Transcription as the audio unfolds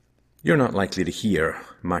You're not likely to hear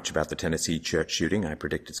much about the Tennessee church shooting. I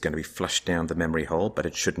predict it's going to be flushed down the memory hole, but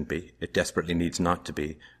it shouldn't be. It desperately needs not to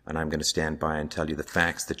be, and I'm going to stand by and tell you the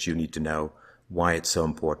facts that you need to know, why it's so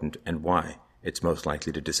important, and why it's most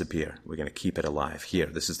likely to disappear. We're going to keep it alive here.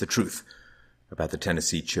 This is the truth about the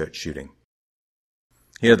Tennessee church shooting.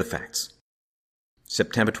 Here are the facts.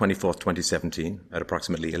 September 24th, 2017, at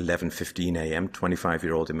approximately 11:15 a.m.,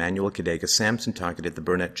 25-year-old Emanuel Kidega Samson targeted the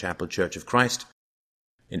Burnett Chapel Church of Christ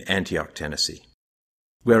in Antioch, Tennessee.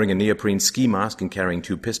 Wearing a neoprene ski mask and carrying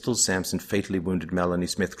 2 pistols, Samson fatally wounded Melanie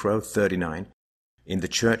Smith Crow, 39, in the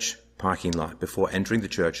church parking lot before entering the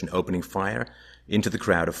church and opening fire into the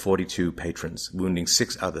crowd of 42 patrons, wounding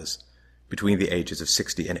 6 others between the ages of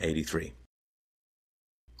 60 and 83.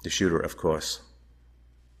 The shooter, of course,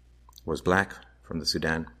 was black, from the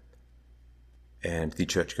Sudan, and the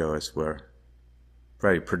churchgoers were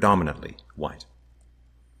very predominantly white.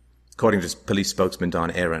 According to police spokesman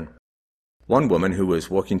Don Aaron, one woman who was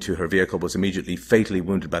walking to her vehicle was immediately fatally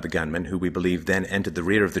wounded by the gunman, who we believe then entered the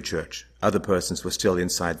rear of the church. Other persons were still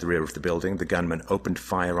inside the rear of the building. The gunman opened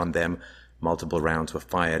fire on them. Multiple rounds were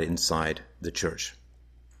fired inside the church.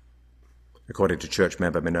 According to church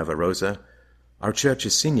member Minerva Rosa, our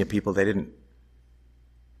church's senior people, they didn't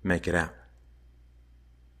make it out.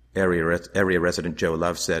 Area resident Joe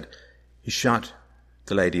Love said he shot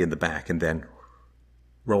the lady in the back and then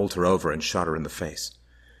rolled her over and shot her in the face.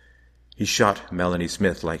 He shot Melanie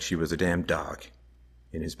Smith like she was a damn dog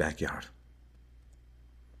in his backyard.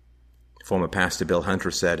 Former pastor Bill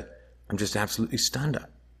Hunter said, "I'm just absolutely stunned.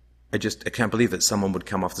 I can't believe that someone would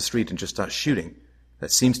come off the street and just start shooting.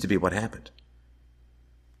 That seems to be what happened."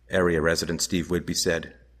 Area resident Steve Whidbey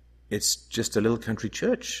said, "It's just a little country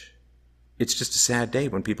church. It's just a sad day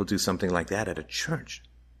when people do something like that at a church."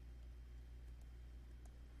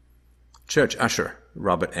 Church usher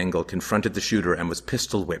Robert Engel confronted the shooter and was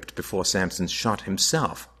pistol-whipped before Samson shot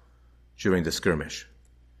himself during the skirmish.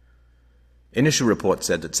 Initial reports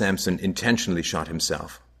said that Samson intentionally shot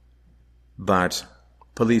himself, but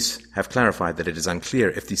police have clarified that it is unclear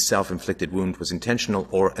if the self-inflicted wound was intentional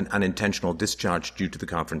or an unintentional discharge due to the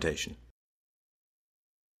confrontation.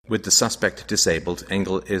 With the suspect disabled,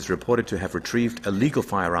 Engel is reported to have retrieved a legal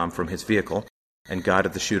firearm from his vehicle and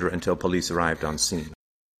guarded the shooter until police arrived on scene.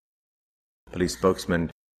 Police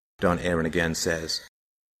spokesman Don Aaron again says,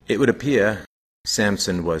 "It would appear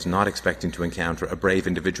Samson was not expecting to encounter a brave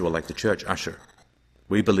individual like the church usher.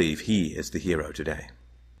 We believe he is the hero today."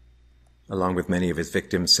 Along with many of his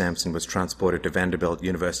victims, Samson was transported to Vanderbilt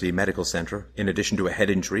University Medical Center. In addition to a head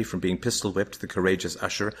injury from being pistol-whipped, the courageous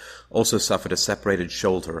usher also suffered a separated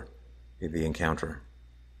shoulder in the encounter.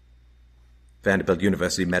 Vanderbilt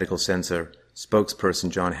University Medical Center spokesperson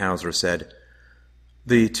John Hauser said,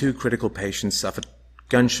 "The 2 critical patients suffered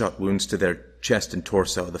gunshot wounds to their chest and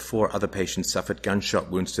torso. The 4 other patients suffered gunshot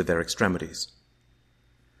wounds to their extremities."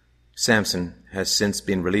 Samson has since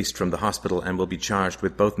been released from the hospital and will be charged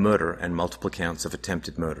with both murder and multiple counts of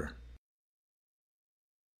attempted murder.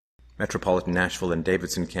 Metropolitan Nashville and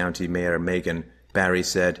Davidson County Mayor Megan Barry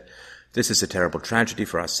said, "This is a terrible tragedy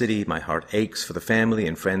for our city. My heart aches for the family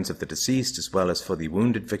and friends of the deceased, as well as for the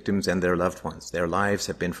wounded victims and their loved ones. Their lives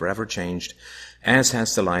have been forever changed, as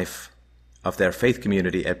has the life of their faith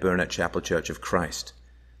community at Burnett Chapel Church of Christ.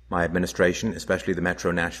 My administration, especially the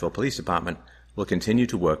Metro Nashville Police Department, will continue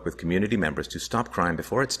to work with community members to stop crime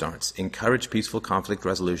before it starts, encourage peaceful conflict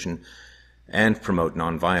resolution, and promote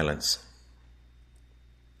nonviolence."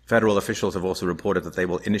 Federal officials have also reported that they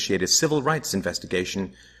will initiate a civil rights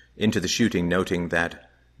investigation into the shooting, noting that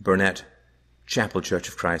Burnett Chapel Church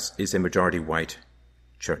of Christ is a majority white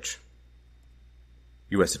church.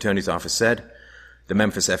 U.S. Attorney's Office said, "The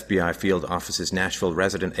Memphis FBI Field Office's Nashville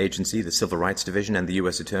Resident Agency, the Civil Rights Division, and the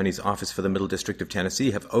U.S. Attorney's Office for the Middle District of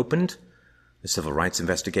Tennessee have opened a civil rights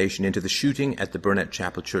investigation into the shooting at the Burnett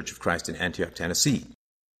Chapel Church of Christ in Antioch, Tennessee.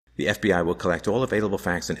 The FBI will collect all available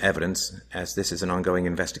facts and evidence. As this is an ongoing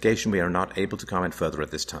investigation, we are not able to comment further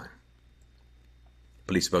at this time."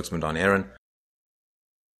 Police spokesman Don Aaron,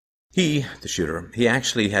 the shooter, he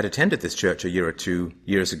actually had attended this church a year or 2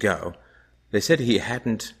 years ago. They said he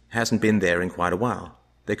hasn't been there in quite a while.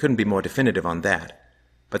 They couldn't be more definitive on that,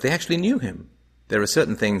 but they actually knew him. There are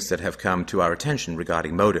certain things that have come to our attention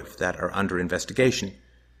regarding motive that are under investigation,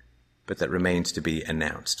 but that remains to be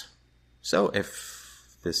announced. So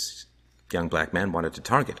if this young black man wanted to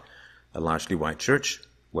target a largely white church,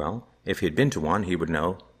 well, if he had been to one, he would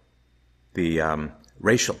know the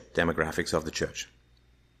racial demographics of the church.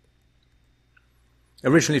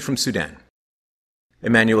 Originally from Sudan,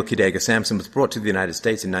 Emanuel Kidega Samson was brought to the United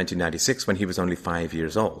States in 1996 when he was only 5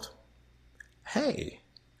 years old. Hey,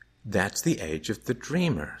 that's the age of the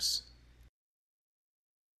dreamers.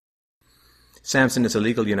 Samson is a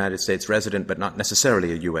legal United States resident, but not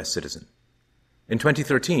necessarily a U.S. citizen. In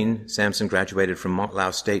 2013, Samson graduated from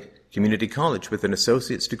Montlaus State Community College with an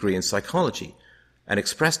associate's degree in psychology and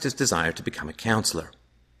expressed his desire to become a counselor.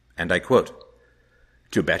 And I quote,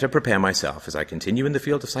 "To better prepare myself as I continue in the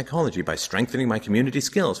field of psychology by strengthening my community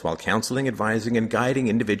skills while counseling, advising, and guiding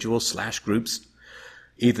individuals/groups,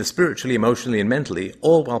 either spiritually, emotionally, and mentally,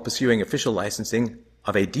 all while pursuing official licensing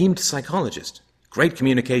of a deemed psychologist. Great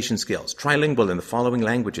communication skills, trilingual in the following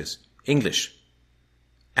languages: English,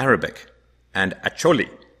 Arabic, and Acholi,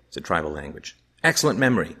 it's a tribal language. Excellent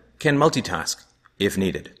memory, can multitask if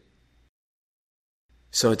needed."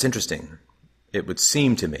 So it's interesting. It would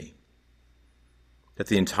seem to me that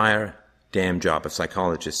the entire damn job of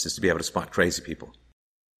psychologists is to be able to spot crazy people.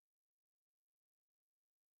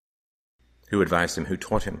 Who advised him? Who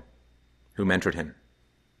taught him? Who mentored him?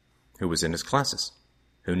 Who was in his classes?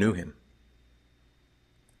 Who knew him?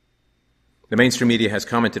 The mainstream media has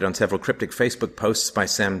commented on several cryptic Facebook posts by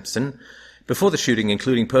Samson before the shooting,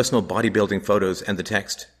 including personal bodybuilding photos and the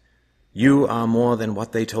text, "You are more than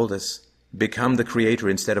what they told us. Become the creator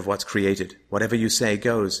instead of what's created. Whatever you say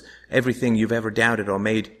goes. Everything you've ever doubted or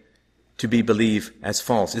made to be believe as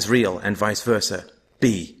false is real, and vice versa.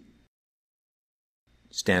 Be."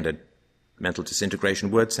 Standard mental disintegration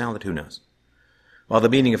word salad, who knows? While the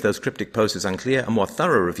meaning of those cryptic posts is unclear, a more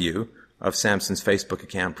thorough review of Samson's Facebook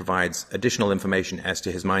account provides additional information as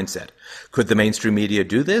to his mindset. Could the mainstream media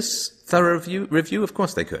do this thorough review? Of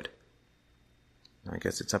course they could. I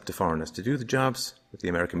guess it's up to foreigners to do the jobs that the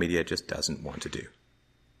American media just doesn't want to do.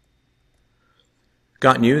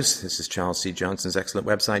 Got News, this is Charles C. Johnson's excellent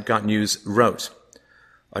website, Got News wrote,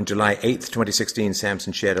 on July 8th, 2016,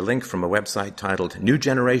 Samson shared a link from a website titled New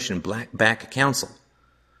Generation Black Back Council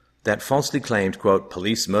that falsely claimed, quote,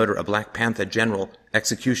 "Police murder a Black Panther general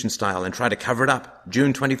execution style and try to cover it up,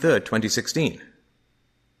 June 23rd, 2016.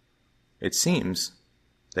 It seems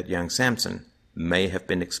that young Samson may have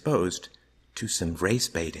been exposed to some race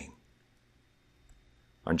baiting.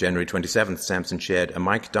 On January 27th, Samson shared a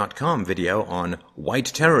Mike.com video on white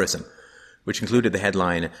terrorism, which included the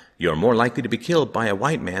headline, "You're more likely to be killed by a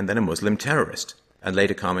white man than a Muslim terrorist," and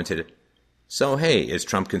later commented, "So hey, is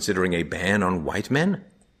Trump considering a ban on white men?"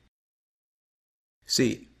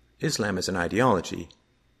 See, Islam is an ideology.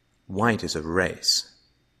 White is a race.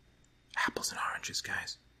 Apples and oranges,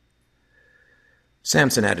 guys.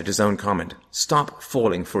 Samson added his own comment, "Stop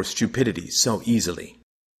falling for stupidity so easily."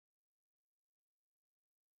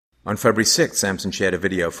 On February 6th, Samson shared a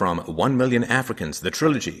video from 1 Million Africans, the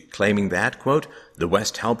trilogy, claiming that, quote, "The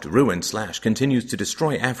West helped ruin / continues to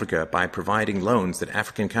destroy Africa by providing loans that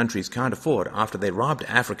African countries can't afford after they robbed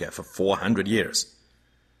Africa for 400 years.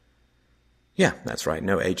 Yeah, that's right.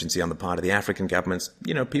 No agency on the part of the African governments.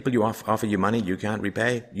 People you offer you money you can't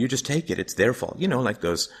repay. You just take it. It's their fault. Like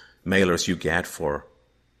those mailers you get for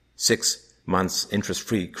 6 months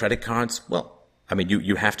interest-free credit cards. Well,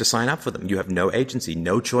 you have to sign up for them. You have no agency,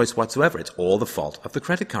 no choice whatsoever. It's all the fault of the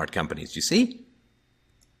credit card companies, you see?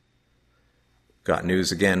 Got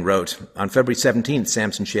News again wrote, on February 17th,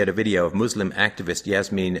 Samson shared a video of Muslim activist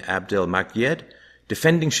Yasmin Abdel-Magyed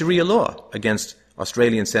defending Sharia law against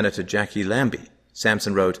Australian Senator Jackie Lambie.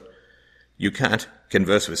 Samson wrote, "You can't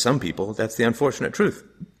converse with some people. That's the unfortunate truth.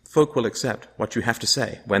 Folk will accept what you have to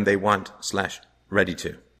say when they want / ready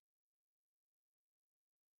to."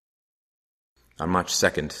 On March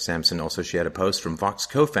 2nd, Samson also shared a post from Vox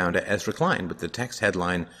co-founder Ezra Klein with the text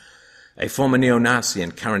headline, "A former neo-Nazi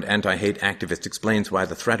and current anti-hate activist explains why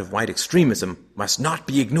the threat of white extremism must not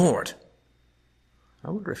be ignored."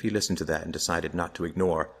 I wonder if he listened to that and decided not to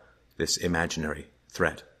ignore this imaginary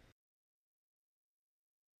threat.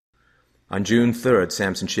 On June 3rd,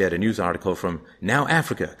 Samson shared a news article from Now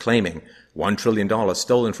Africa claiming $1 trillion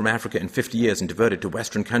stolen from Africa in 50 years and diverted to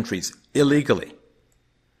Western countries illegally.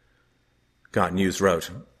 Got News wrote,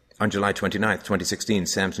 on July 29th, 2016,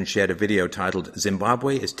 Samson shared a video titled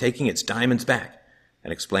 "Zimbabwe is taking its diamonds back"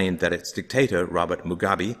 and explained that its dictator, Robert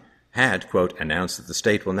Mugabe, had, quote, "announced that the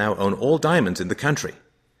state will now own all diamonds in the country,"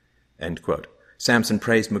 end quote. Samson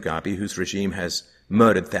praised Mugabe, whose regime has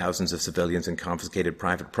murdered thousands of civilians and confiscated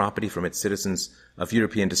private property from its citizens of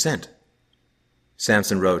European descent.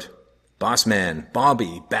 Samson wrote, "Boss man,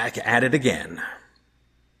 Bobby, back at it again."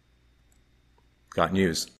 Got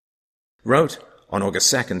News wrote, on August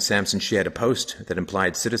 2nd, Samson shared a post that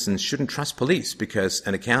implied citizens shouldn't trust police because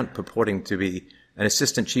an account purporting to be an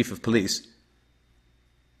assistant chief of police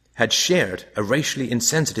had shared a racially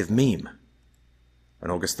insensitive meme.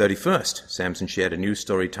 On August 31st, Samson shared a news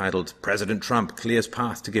story titled "President Trump Clears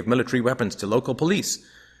Path to Give Military Weapons to Local Police"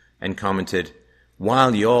 and commented,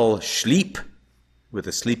 "While y'all sleep," with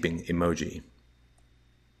a sleeping emoji.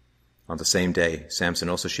 On the same day, Samson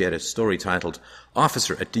also shared a story titled,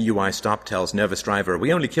 "Officer at DUI Stop Tells Nervous Driver,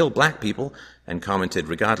 We Only Kill Black People," and commented,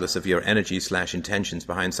 "Regardless of your energy/intentions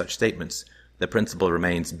behind such statements, the principle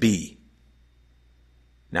remains B."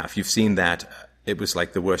 Now, if you've seen that, it was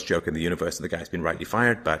like the worst joke in the universe and the guy's been rightly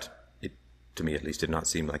fired, but it, to me at least, did not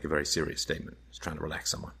seem like a very serious statement. He was trying to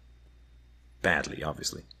relax someone. Badly,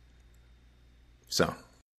 obviously. So,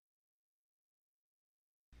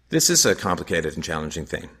 this is a complicated and challenging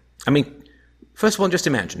thing. I mean, first of all, just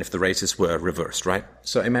imagine if the races were reversed, right?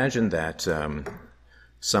 So imagine that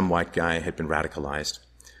some white guy had been radicalized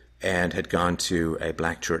and had gone to a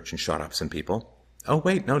black church and shot up some people. Oh,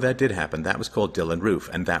 wait, no, that did happen. That was called Dylan Roof,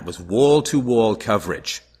 and that was wall-to-wall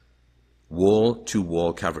coverage.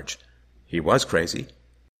 Wall-to-wall coverage. He was crazy.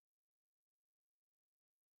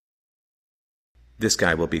 This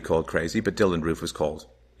guy will be called crazy, but Dylan Roof was called,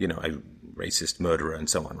 a racist murderer and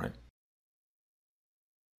so on, right?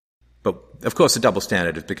 But, of course, the double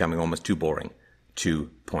standard is becoming almost too boring to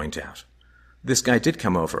point out. This guy did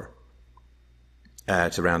come over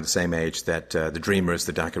at around the same age that the Dreamers,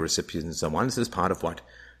 the DACA recipients, and so on. This is part of what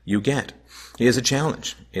you get. Here's a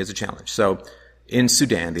challenge. So, in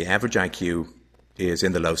Sudan, the average IQ is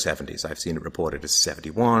in the low 70s. I've seen it reported as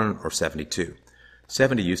 71 or 72.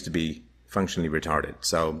 70 used to be functionally retarded.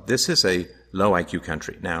 So, this is a low IQ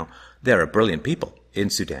country. Now, there are brilliant people in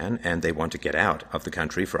Sudan, and they want to get out of the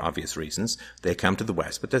country for obvious reasons. They come to the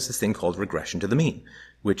West, but there's this thing called regression to the mean,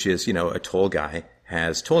 which is, a tall guy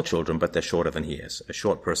has tall children, but they're shorter than he is. A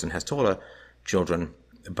short person has taller children,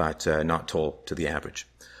 but not tall to the average.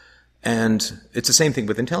 And it's the same thing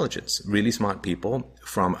with intelligence. Really smart people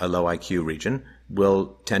from a low IQ region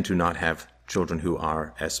will tend to not have children who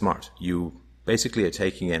are as smart. You basically are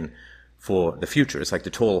taking in for the future. It's like the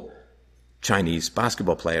tall Chinese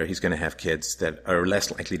basketball player. He's going to have kids that are less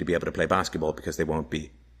likely to be able to play basketball because they won't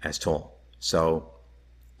be as tall. So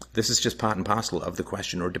this is just part and parcel of the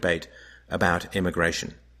question or debate about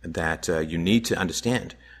immigration, that you need to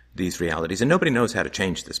understand these realities. And nobody knows how to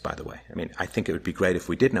change this, by the way. I mean, I think it would be great if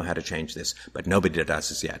we did know how to change this, but nobody does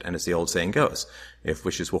as yet. And as the old saying goes, if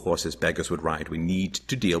wishes were horses, beggars would ride. We need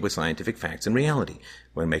to deal with scientific facts and reality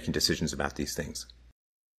when making decisions about these things.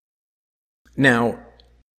 Now,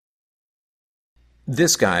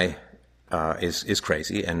 this guy is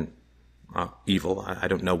crazy and evil. I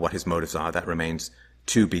don't know what his motives are. That remains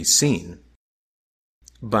to be seen.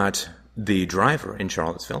 But the driver in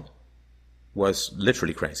Charlottesville was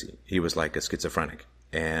literally crazy. He was like a schizophrenic.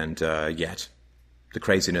 And yet, the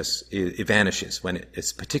craziness it vanishes when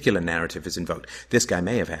this particular narrative is invoked. This guy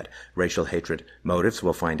may have had racial hatred motives.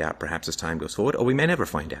 We'll find out perhaps as time goes forward, or we may never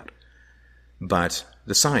find out. But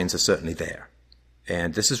the signs are certainly there.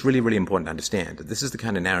 And this is really, really important to understand. This is the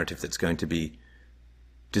kind of narrative that's going to be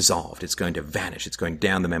dissolved. It's going to vanish. It's going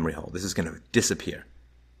down the memory hole. This is going to disappear.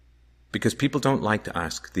 Because people don't like to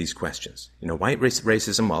ask these questions. White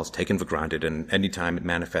racism, well, it's taken for granted, and any time it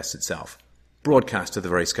manifests itself, broadcast to the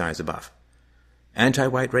very skies above.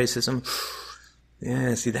 Anti-white racism,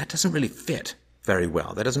 yeah, see, that doesn't really fit very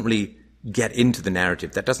well. That doesn't really get into the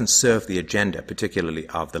narrative. That doesn't serve the agenda, particularly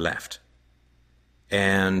of the left.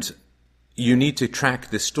 And you need to track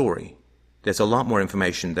this story. There's a lot more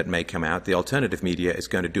information that may come out. The alternative media is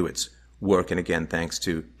going to do its work, and again, thanks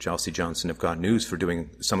to Chelsea Johnson of God News for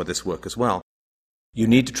doing some of this work as well. You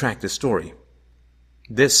need to track this story.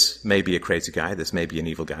 This may be a crazy guy, this may be an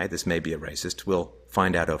evil guy, this may be a racist. We'll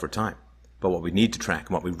find out over time. But what we need to track,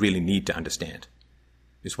 and what we really need to understand,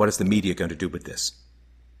 is what is the media going to do with this?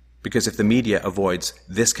 Because if the media avoids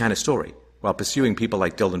this kind of story while pursuing people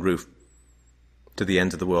like Dylan Roof to the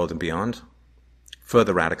ends of the world and beyond,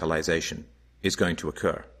 further radicalization is going to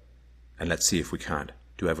occur. And let's see if we can't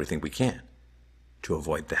do everything we can to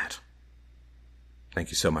avoid that. Thank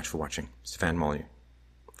you so much for watching. Stefan Molyneux,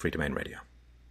 Free Domain Radio.